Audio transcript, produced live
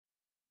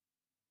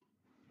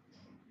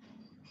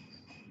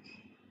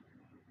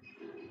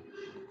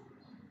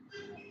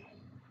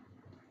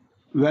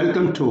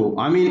Welcome to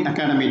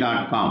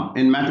aminacademy.com.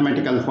 In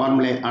mathematical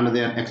formulae and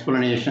their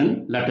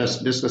explanation, let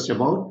us discuss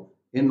about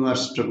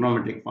inverse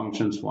trigonometric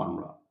functions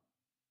formula.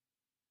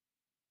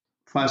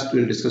 First,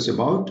 we'll discuss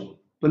about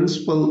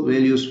principal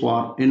values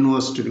for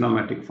inverse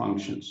trigonometric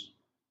functions.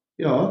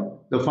 Here,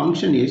 the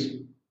function is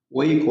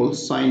y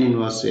equals sine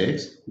inverse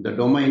x. The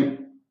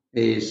domain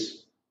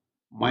is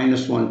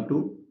 -1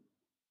 to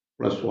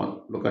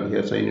 +1. Look at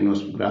here, sine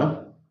inverse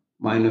graph.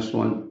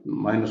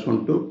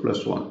 -1 to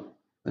 +1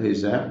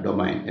 is a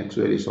domain. X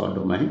values are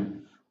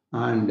domain,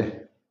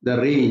 and the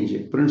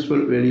range,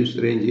 principal values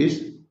range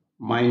is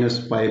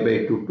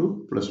 -π/2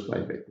 to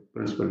 +π/2,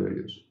 principal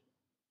values.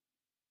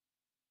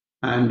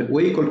 And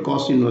y equal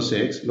cos inverse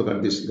x. Look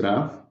at this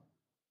graph.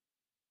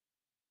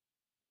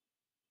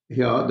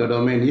 Here the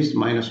domain is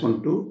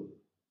 -1 to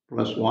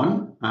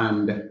 +1,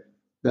 and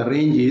the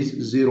range is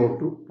 0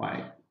 to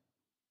pi.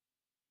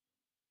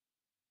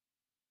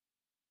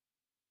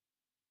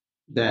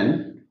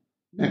 Then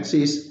next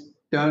is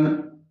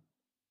tan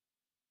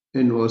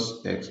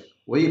inverse x.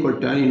 Y equal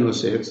tan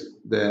inverse x.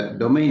 The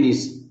domain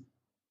is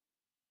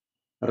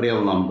a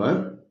real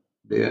number.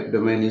 The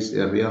domain is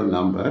a real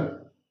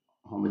number.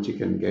 How much you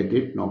can get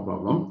it, no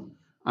problem.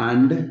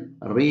 And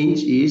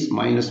range is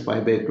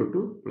 -π/2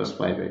 to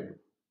 +π/2.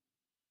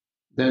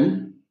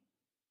 Then,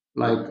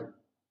 like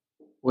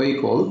y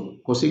equal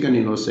cosecant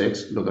inverse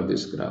x. Look at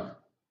this graph.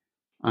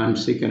 And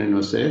secant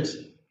inverse x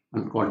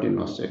and cot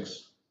inverse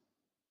x.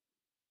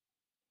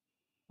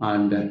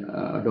 And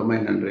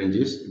domain and range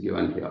is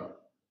given here.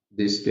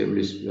 This table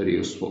is very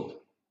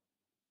useful.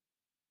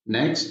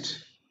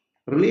 Next,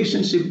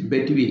 relationship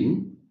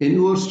between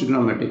inverse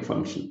trigonometric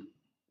function.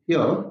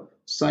 Here,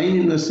 sine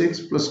inverse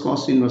x plus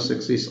cos inverse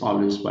x is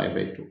always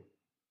π/2.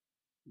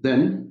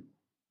 Then,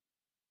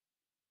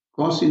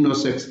 cos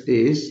inverse x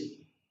is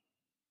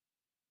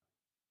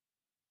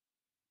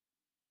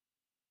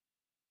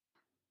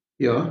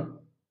here,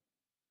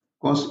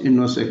 cos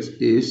inverse x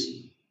is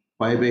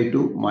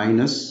π/2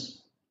 minus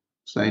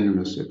sine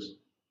inverse x.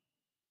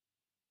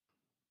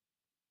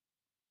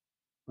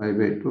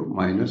 π/2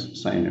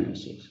 minus sine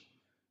inverse x.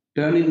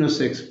 Tan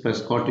inverse x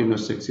plus cot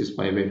inverse x is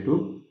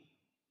π/2,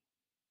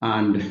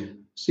 and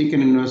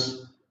secant inverse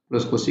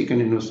plus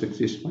cosecant inverse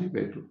x is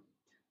π/2.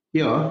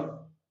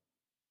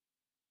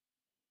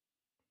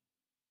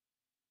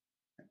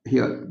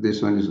 Here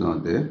this one is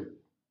not there.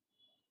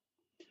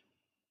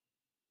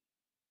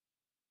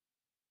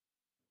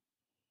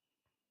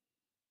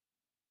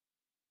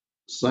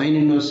 Sine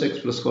inverse x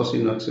plus cos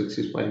inverse x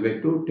is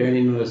π/2. Tan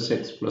inverse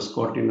x plus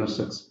cot inverse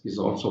x is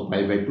also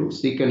π/2.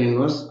 Secant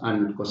inverse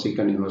and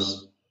cosecant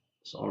inverse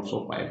is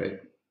also π/2.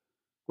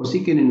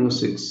 Cosecant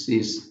inverse x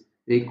is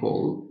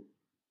equal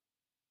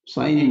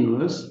sine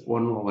inverse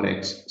 1 over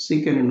x.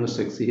 Secant inverse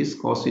x is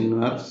cos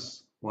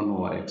inverse 1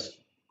 over x.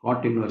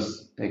 Cot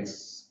inverse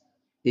x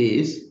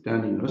is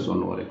tan inverse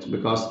 1 over x,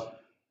 because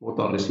both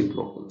are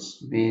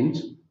reciprocals. Means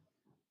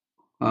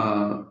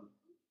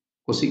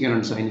cosecant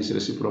and sine is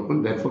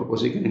reciprocal. Therefore,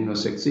 cosecant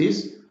inverse x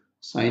is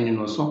sine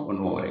inverse of 1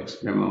 over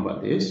x. Remember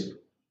this.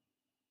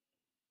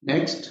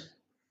 Next,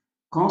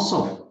 cos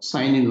of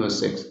sine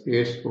inverse x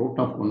is root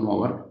of 1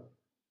 over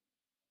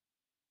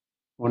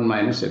 1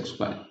 minus x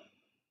square.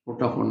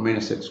 Root of 1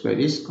 minus x square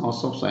is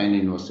cos of sine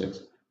inverse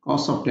x.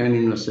 Cos of tan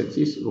inverse x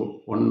is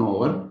 1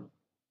 over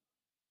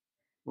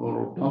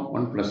root of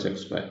 1 plus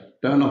x square.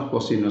 Tan of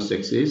cos inverse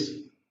x is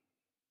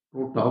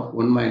root of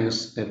 1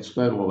 minus x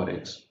square over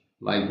x.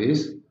 Like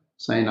this,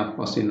 sine of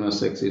cos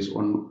inverse x is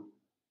 1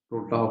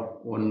 root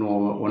of 1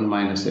 over 1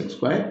 minus x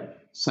square.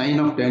 Sine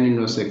of tan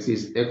inverse x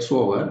is x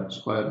over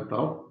square root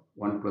of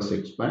 1 plus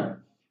x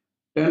square.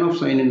 Tan of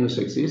sine inverse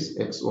x is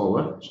x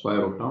over square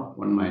root of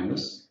 1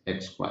 minus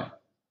x square.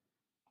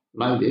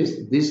 Like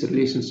this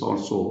relation is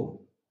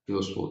also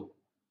useful.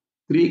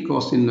 3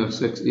 cos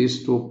inverse x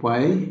is 2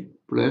 pi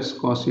plus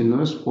cos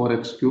inverse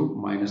 4x cube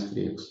minus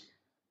 3x.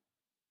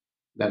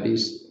 That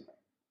is,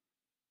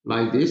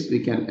 like this, we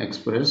can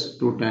express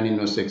 2 tan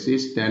inverse x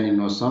is tan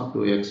inverse of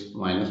 2x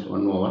minus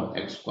 1 over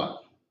x square.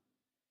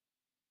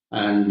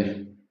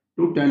 And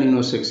 2 tan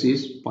inverse x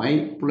is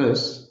pi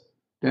plus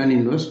tan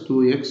inverse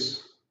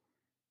 2x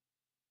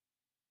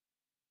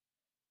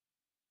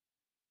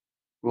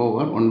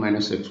over 1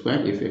 minus x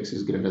square if x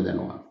is greater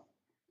than 1.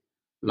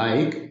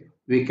 Like,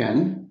 we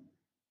can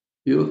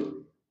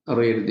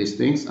read these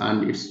things,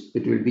 and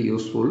it will be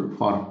useful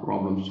for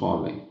problem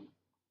solving.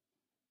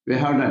 We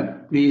have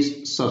done.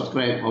 Please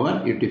subscribe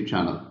our YouTube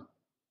channel.